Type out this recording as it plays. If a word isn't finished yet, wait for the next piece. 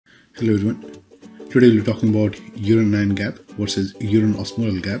Hello everyone. Today we'll be talking about urine anion gap versus urine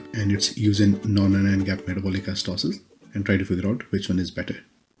osmolar gap and its use in non-anion gap metabolic acidosis and try to figure out which one is better.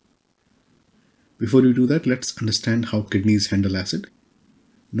 Before we do that, let's understand how kidneys handle acid.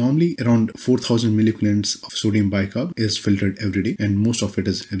 Normally around 4000 milliequivalents of sodium bicarb is filtered every day and most of it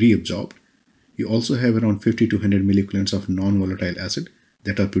is reabsorbed. You also have around 50 to 100 milliequivalents of non-volatile acid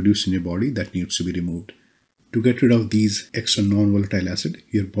that are produced in your body that needs to be removed. To get rid of these extra non-volatile acid,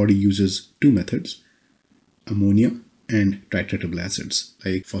 your body uses two methods, ammonia and titratable acids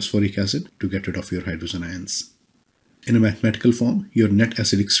like phosphoric acid to get rid of your hydrogen ions. In a mathematical form, your net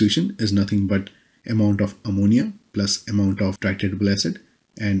acid excretion is nothing but amount of ammonia plus amount of titratable acid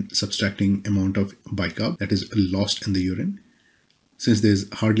and subtracting amount of bicarb that is lost in the urine. Since there is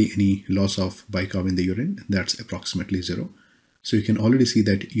hardly any loss of bicarb in the urine, that's approximately zero. So you can already see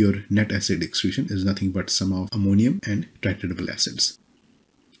that your net acid excretion is nothing but sum of ammonium and titratable acids.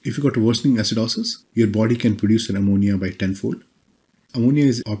 If you got worsening acidosis, your body can produce an ammonia by tenfold. Ammonia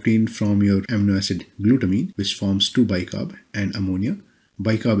is obtained from your amino acid glutamine, which forms two bicarb and ammonia.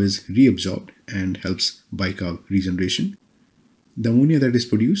 Bicarb is reabsorbed and helps bicarb regeneration. The ammonia that is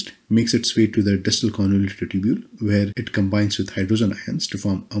produced makes its way to the distal convoluted tubule where it combines with hydrogen ions to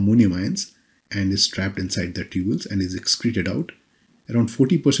form ammonium ions and is trapped inside the tubules and is excreted out. Around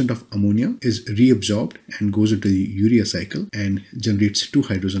 40% of ammonia is reabsorbed and goes into the urea cycle and generates two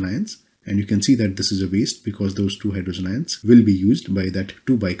hydrogen ions. And you can see that this is a waste because those two hydrogen ions will be used by that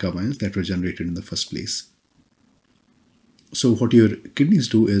two bicarb ions that were generated in the first place. So what your kidneys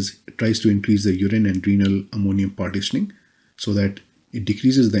do is it tries to increase the urine and renal ammonium partitioning so that it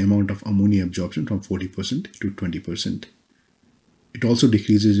decreases the amount of ammonia absorption from 40% to 20%. It also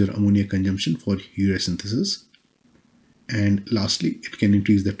decreases your ammonia consumption for urea synthesis. And lastly, it can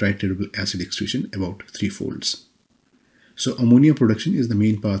increase the titratable acid excretion about 3-folds. So ammonia production is the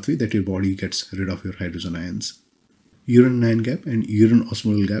main pathway that your body gets rid of your hydrogen ions. Urine anion gap and urine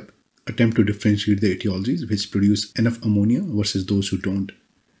osmolar gap attempt to differentiate the etiologies which produce enough ammonia versus those who don't.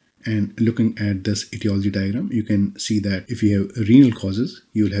 And looking at this etiology diagram, you can see that if you have renal causes,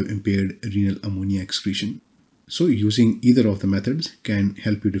 you will have impaired renal ammonia excretion. So using either of the methods can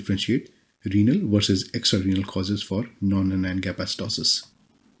help you differentiate renal versus extrarenal causes for non-anion gap acidosis.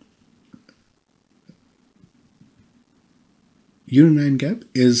 Urine anion gap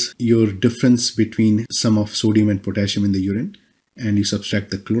is your difference between sum of sodium and potassium in the urine and you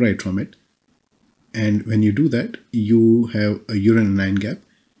subtract the chloride from it. And when you do that, you have a urine anion gap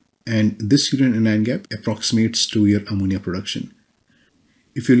and this urine anion gap approximates to your ammonia production.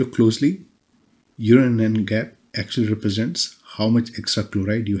 If you look closely, urine anion gap actually represents how much extra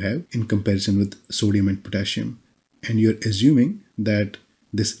chloride you have in comparison with sodium and potassium. And you're assuming that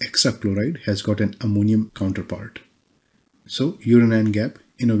this extra chloride has got an ammonium counterpart. So urine anion gap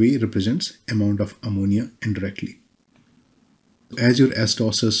in a way represents amount of ammonia indirectly. As your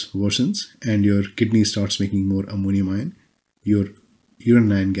acidosis worsens and your kidney starts making more ammonium ion, your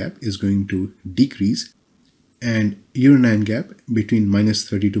urine anion gap is going to decrease. And urine anion gap between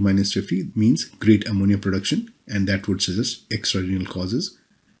 -30 to -50 means great ammonia production, and that would suggest extrarenal causes.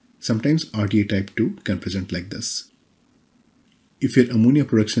 Sometimes RTA type 2 can present like this. If your ammonia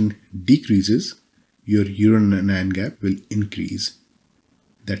production decreases, your urine anion gap will increase.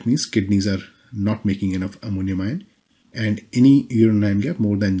 That means kidneys are not making enough ammonium ion, and any urine anion gap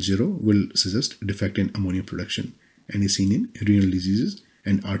more than 0 will suggest defect in ammonia production and is seen in renal diseases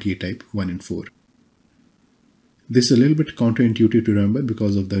and RTA type 1 and 4. This is a little bit counterintuitive to remember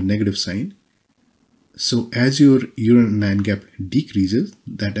because of the negative sign. So as your urine anion gap decreases,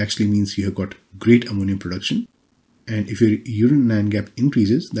 that actually means you have got great ammonium production. And if your urine anion gap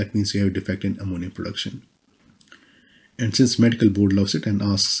increases, that means you have a defect in ammonia production. And since medical board loves it and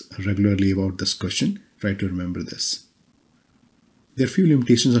asks regularly about this question, try to remember this. There are few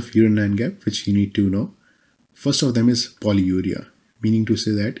limitations of urine anion gap which you need to know. First of them is polyuria, meaning to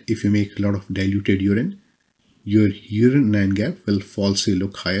say that if you make a lot of diluted urine, your urine anion gap will falsely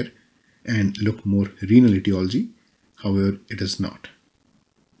look higher and look more renal etiology. However, it is not.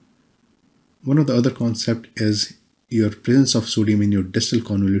 One of the other concepts is your presence of sodium in your distal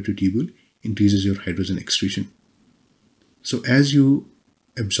convoluted tubule increases your hydrogen excretion. So as you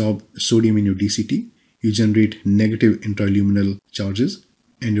absorb sodium in your DCT, you generate negative intraluminal charges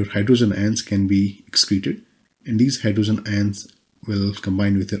and your hydrogen ions can be excreted. And these hydrogen ions will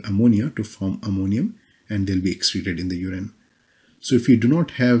combine with your ammonia to form ammonium and they'll be excreted in the urine. So if you do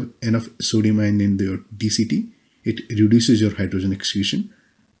not have enough sodium ion in your DCT, it reduces your hydrogen excretion.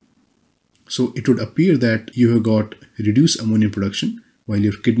 So it would appear that you have got reduced ammonia production while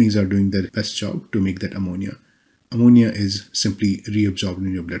your kidneys are doing their best job to make that ammonia. ammonia is simply reabsorbed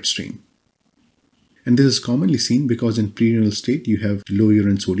in your bloodstream. And this is commonly seen because in prerenal state you have low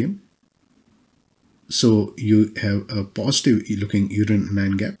urine sodium. So you have a positive looking urine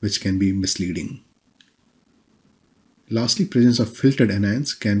anion gap, which can be misleading. Lastly, presence of filtered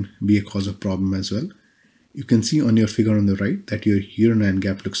anions can be a cause of problem as well. You can see on your figure on the right that your urine anion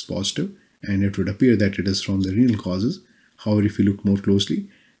gap looks positive, and it would appear that it is from the renal causes. However, if you look more closely,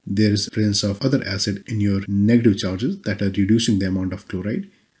 there is presence of other acid in your negative charges that are reducing the amount of chloride,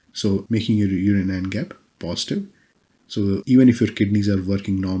 so making your urine anion gap positive. So even if your kidneys are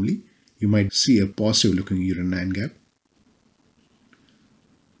working normally, you might see a positive looking urine anion gap.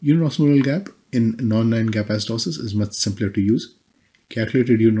 Urine osmolar gap in non-anion gap acidosis is much simpler to use.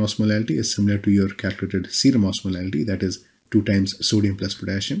 Calculated urine osmolality is similar to your calculated serum osmolality, that is 2 times sodium plus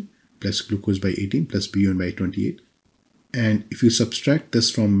potassium plus glucose by 18 plus BUN by 28. And if you subtract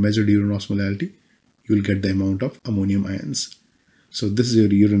this from measured urine osmolality, you will get the amount of ammonium ions. So this is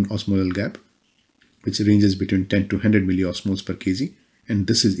your urine osmolar gap, which ranges between 10 to 100 milliosmoles per kg, and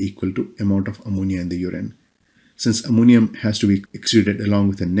this is equal to amount of ammonia in the urine. Since ammonium has to be excreted along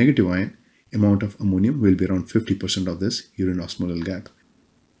with a negative ion, amount of ammonium will be around 50% of this urine osmolar gap.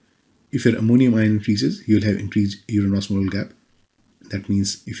 If your ammonium ion increases, you will have increased urine osmolar gap. That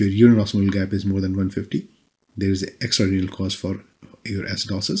means if your urine osmolar gap is more than 150, there is an extra renal cause for your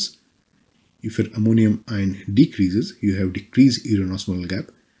acidosis. If your ammonium ion decreases, you have decreased urine osmolar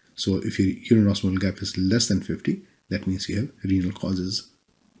gap. So if your urine osmolar gap is less than 50, that means you have renal causes.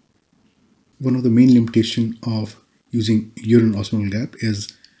 One of the main limitations of using urine osmolar gap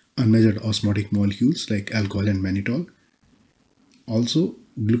is unmeasured osmotic molecules like alcohol and mannitol. Also,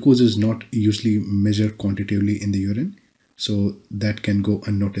 glucose is not usually measured quantitatively in the urine, so that can go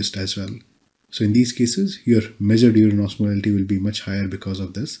unnoticed as well. So in these cases, your measured urine osmolality will be much higher because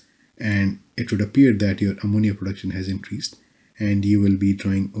of this, and it would appear that your ammonia production has increased, and you will be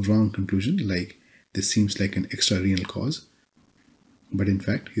drawing a wrong conclusion like this seems like an extra renal cause, but in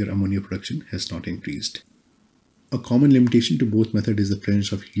fact your ammonia production has not increased. A common limitation to both methods is the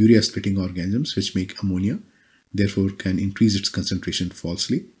presence of urea splitting organisms which make ammonia, therefore can increase its concentration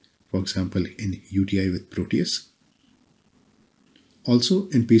falsely, for example in UTI with Proteus. Also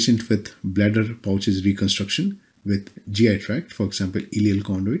in patients with bladder pouches reconstruction with GI tract, for example ileal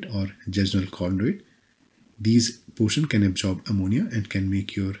conduit or jejunal conduit, these portions can absorb ammonia and can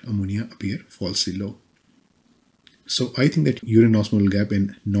make your ammonia appear falsely low. So I think that urine osmolar gap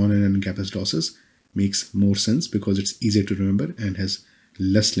in non-anion gap acidosis makes more sense because it's easier to remember and has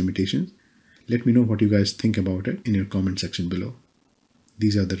less limitations. Let me know what you guys think about it in your comment section below.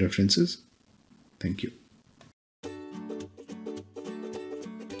 These are the references. Thank you.